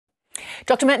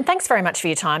Dr. Murton, thanks very much for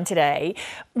your time today.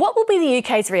 What will be the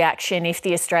UK's reaction if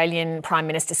the Australian Prime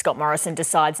Minister Scott Morrison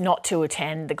decides not to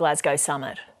attend the Glasgow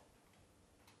summit?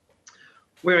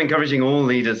 We're encouraging all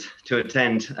leaders to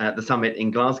attend the summit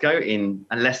in Glasgow in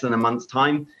less than a month's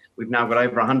time. We've now got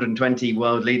over 120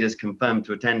 world leaders confirmed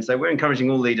to attend. So we're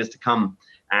encouraging all leaders to come.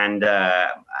 And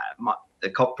the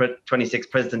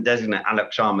COP26 President designate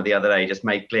Alok Sharma the other day just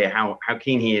made clear how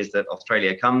keen he is that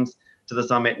Australia comes to the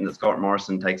summit and that Scott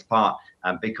Morrison takes part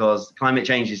because climate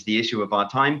change is the issue of our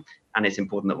time. And it's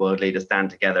important that world leaders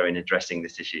stand together in addressing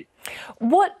this issue.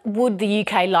 What would the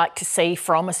UK like to see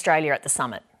from Australia at the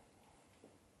summit?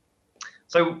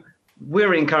 So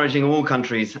we're encouraging all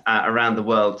countries around the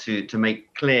world to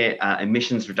make clear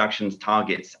emissions reductions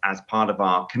targets as part of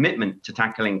our commitment to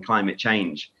tackling climate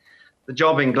change. The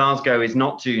job in Glasgow is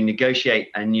not to negotiate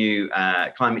a new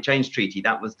climate change treaty.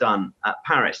 That was done at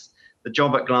Paris. The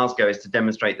job at Glasgow is to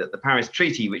demonstrate that the Paris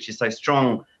Treaty, which is so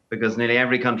strong because nearly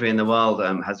every country in the world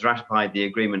has ratified the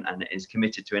agreement and is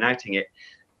committed to enacting it,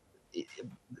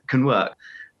 can work.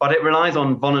 But it relies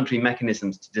on voluntary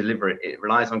mechanisms to deliver it. It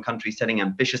relies on countries setting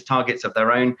ambitious targets of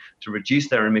their own to reduce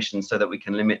their emissions so that we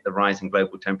can limit the rise in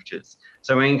global temperatures.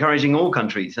 So we're encouraging all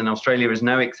countries, and Australia is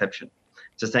no exception,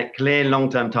 to set clear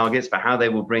long-term targets for how they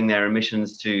will bring their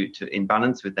emissions to in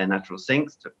balance with their natural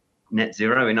sinks, to net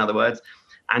zero, in other words,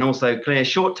 and also clear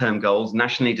short-term goals,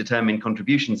 nationally determined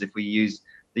contributions, if we use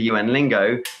the UN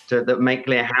lingo, that make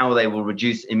clear how they will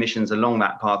reduce emissions along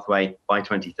that pathway by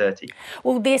 2030.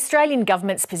 Well, the Australian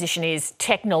government's position is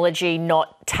technology,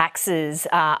 not taxes,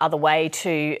 are the way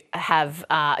to have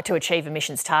to achieve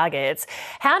emissions targets.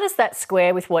 How does that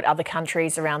square with what other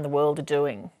countries around the world are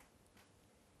doing?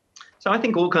 So I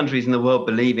think all countries in the world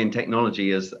believe in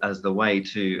technology as the way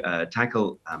to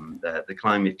tackle the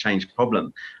climate change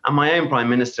problem. And my own Prime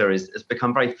Minister has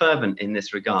become very fervent in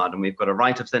this regard. And we've got a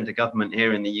right-of-centre government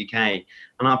here in the UK.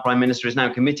 And our Prime Minister is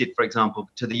now committed, for example,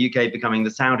 to the UK becoming the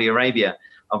Saudi Arabia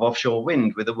of offshore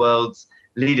wind, with the world's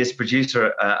leading producer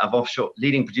of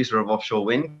offshore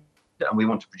wind. And we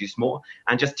want to produce more.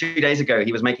 And just 2 days ago,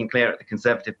 he was making clear at the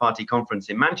Conservative Party conference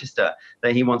in Manchester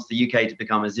that he wants the UK to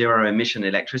become a zero-emission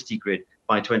electricity grid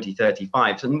by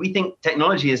 2035. And we think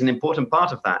technology is an important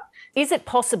part of that. Is it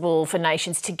possible for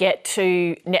nations to get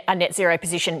to a net zero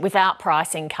position without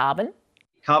pricing carbon?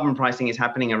 Carbon pricing is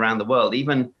happening around the world.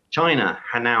 Even China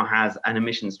now has an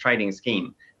emissions trading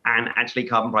scheme. And actually,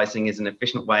 carbon pricing is an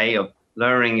efficient way of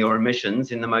lowering your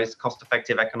emissions in the most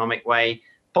cost-effective economic way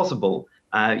possible.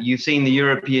 You've seen the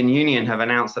European Union have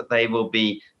announced that they will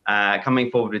be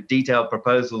coming forward with detailed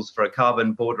proposals for a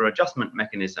carbon border adjustment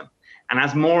mechanism. And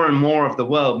as more and more of the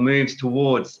world moves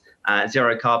towards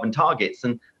zero carbon targets,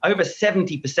 and over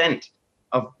 70%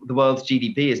 of the world's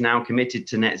GDP is now committed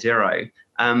to net zero,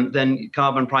 then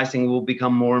carbon pricing will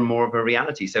become more and more of a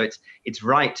reality. So it's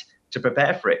right to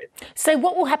prepare for it. So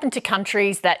what will happen to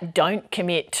countries that don't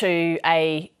commit to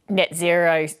a net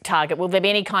zero target? Will there be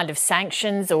any kind of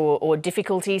sanctions or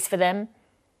difficulties for them?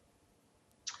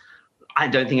 I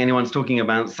don't think anyone's talking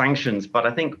about sanctions, but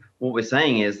I think what we're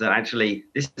saying is that actually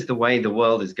this is the way the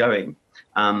world is going.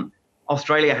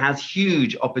 Australia has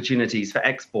huge opportunities for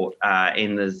export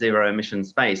in the zero emission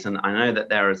space. And I know that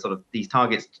there are sort of these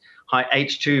targets,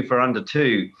 H2 for under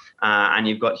 2, and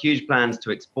you've got huge plans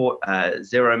to export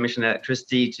zero emission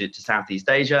electricity to Southeast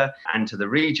Asia and to the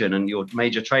region, and your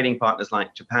major trading partners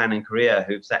like Japan and Korea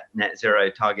who've set net zero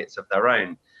targets of their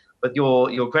own. But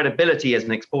your credibility as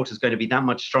an exporter is going to be that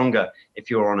much stronger if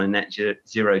you're on a net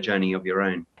zero journey of your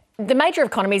own. The major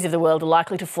economies of the world are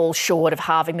likely to fall short of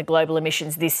halving the global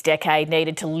emissions this decade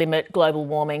needed to limit global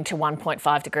warming to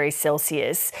 1.5 degrees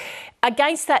Celsius.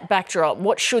 Against that backdrop,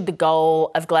 what should the goal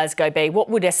of Glasgow be? What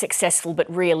would a successful but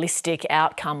realistic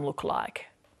outcome look like?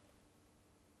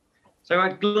 So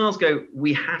at Glasgow,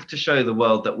 we have to show the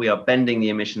world that we are bending the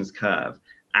emissions curve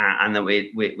and that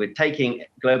we're taking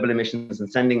global emissions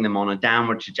and sending them on a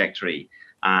downward trajectory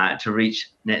to reach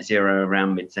net zero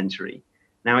around mid-century.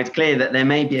 Now, it's clear that there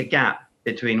may be a gap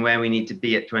between where we need to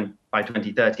be by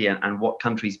 2030 and what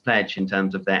countries pledge in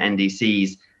terms of their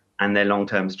NDCs and their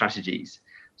long-term strategies.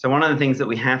 So one of the things that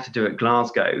we have to do at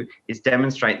Glasgow is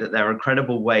demonstrate that there are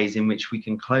credible ways in which we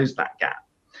can close that gap.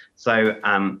 So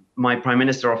my Prime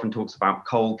Minister often talks about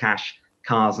coal, cash,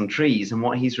 cars and trees. And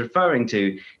what he's referring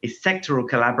to is sectoral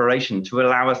collaboration to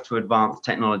allow us to advance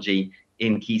technology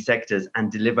in key sectors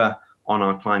and deliver on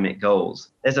our climate goals.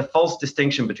 There's a false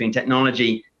distinction between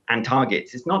technology and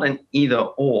targets. It's not an either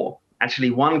or.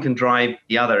 Actually, one can drive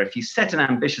the other. If you set an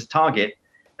ambitious target,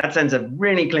 that sends a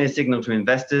really clear signal to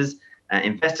investors.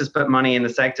 Investors put money in the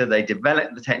sector, they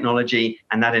develop the technology,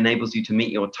 and that enables you to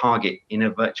meet your target in a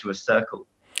virtuous circle.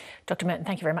 Dr. Murton,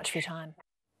 thank you very much for your time.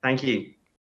 Thank you.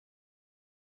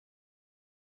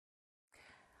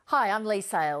 Hi, I'm Leigh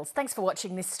Sales. Thanks for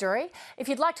watching this story. If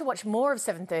you'd like to watch more of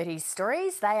 7:30's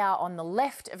stories, they are on the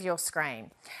left of your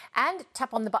screen. And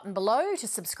tap on the button below to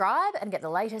subscribe and get the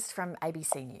latest from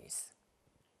ABC News.